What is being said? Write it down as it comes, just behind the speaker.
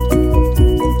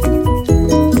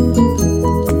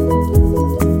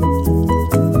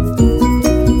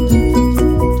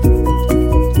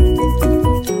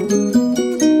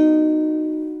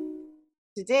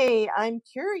I'm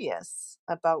curious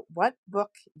about what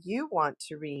book you want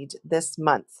to read this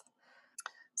month.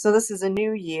 So, this is a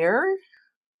new year,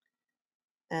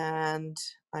 and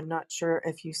I'm not sure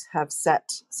if you have set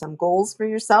some goals for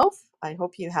yourself. I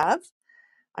hope you have.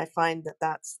 I find that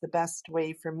that's the best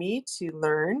way for me to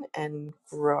learn and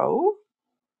grow.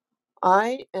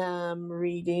 I am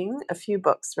reading a few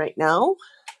books right now.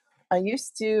 I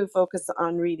used to focus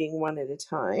on reading one at a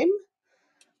time,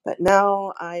 but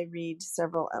now I read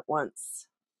several at once.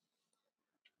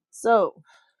 So,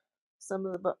 some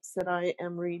of the books that I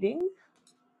am reading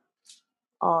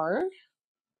are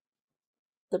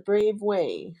The Brave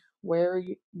Way.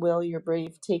 Will Your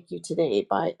Brave Take You Today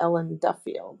by Ellen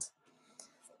Duffield.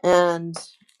 And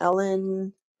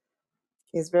Ellen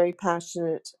is very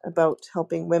passionate about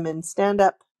helping women stand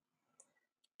up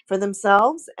for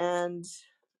themselves and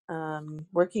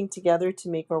working together to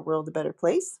make our world a better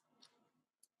place.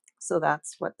 So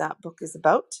that's what that book is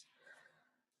about.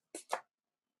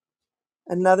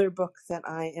 Another book that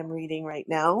I am reading right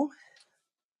now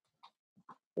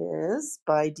is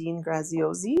by Dean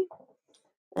Graziosi,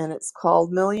 and it's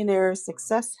called Millionaire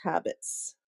Success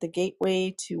Habits: The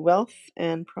Gateway to Wealth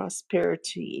and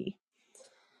Prosperity.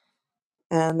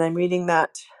 And I'm reading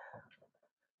that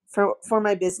for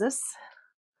my business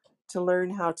to learn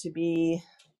how to be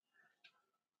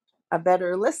a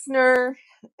better listener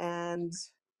and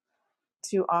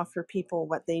to offer people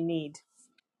what they need.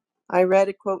 I read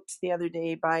a quote the other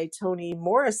day by Toni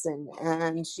Morrison,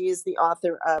 and she is the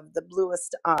author of The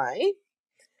Bluest Eye.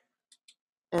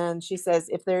 And she says,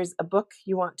 if there's a book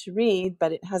you want to read,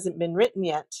 but it hasn't been written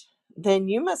yet, then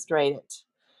you must write it.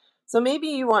 So maybe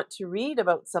you want to read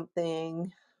about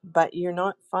something, but you're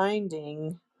not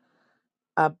finding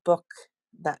a book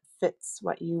that fits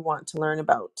what you want to learn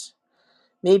about.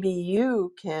 Maybe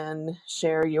you can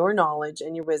share your knowledge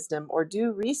and your wisdom, or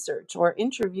do research, or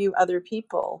interview other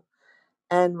people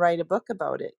and write a book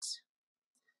about it.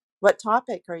 What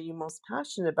topic are you most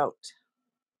passionate about?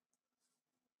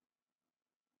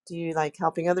 Do you like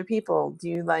helping other people? Do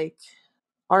you like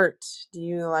art? Do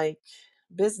you like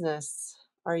business?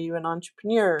 Are you an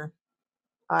entrepreneur?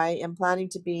 I am planning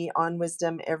to be on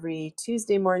Wisdom every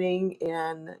Tuesday morning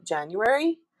in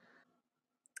January.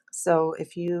 So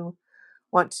if you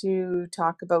want to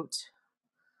talk about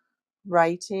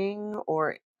writing,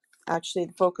 or actually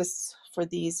the focus for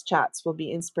these chats will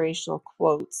be inspirational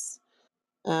quotes,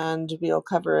 and we'll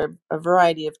cover a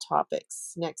variety of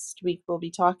topics. Next week, we'll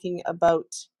be talking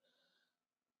about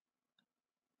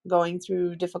going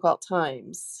through difficult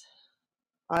times.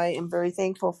 I am very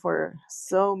thankful for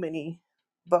so many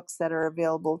books that are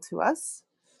available to us.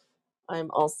 I'm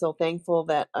also thankful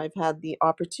that I've had the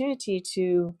opportunity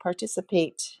to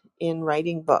participate in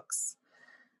writing books.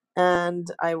 And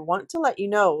I want to let you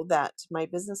know that my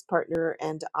business partner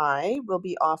and I will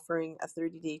be offering a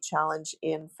 30-day challenge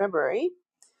in February.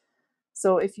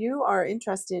 So if you are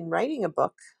interested in writing a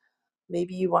book,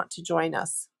 maybe you want to join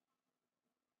us.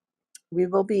 We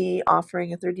will be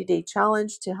offering a 30-day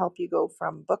challenge to help you go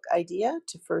from book idea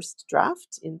to first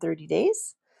draft in 30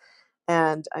 days.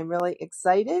 And I'm really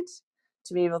excited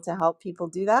to be able to help people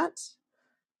do that.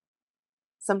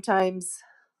 Sometimes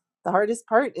the hardest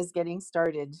part is getting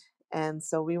started. And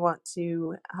so we want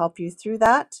to help you through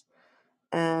that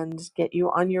and get you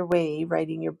on your way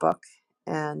writing your book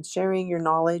and sharing your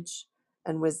knowledge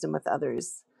and wisdom with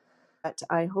others. But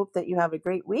I hope that you have a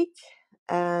great week,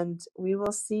 and we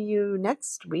will see you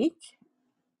next week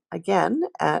again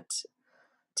at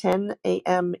 10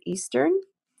 a.m. Eastern.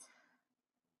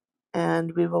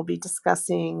 And we will be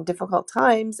discussing difficult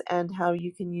times and how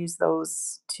you can use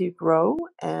those to grow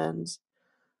and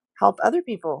help other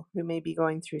people who may be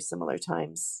going through similar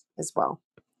times as well.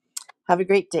 Have a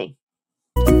great day.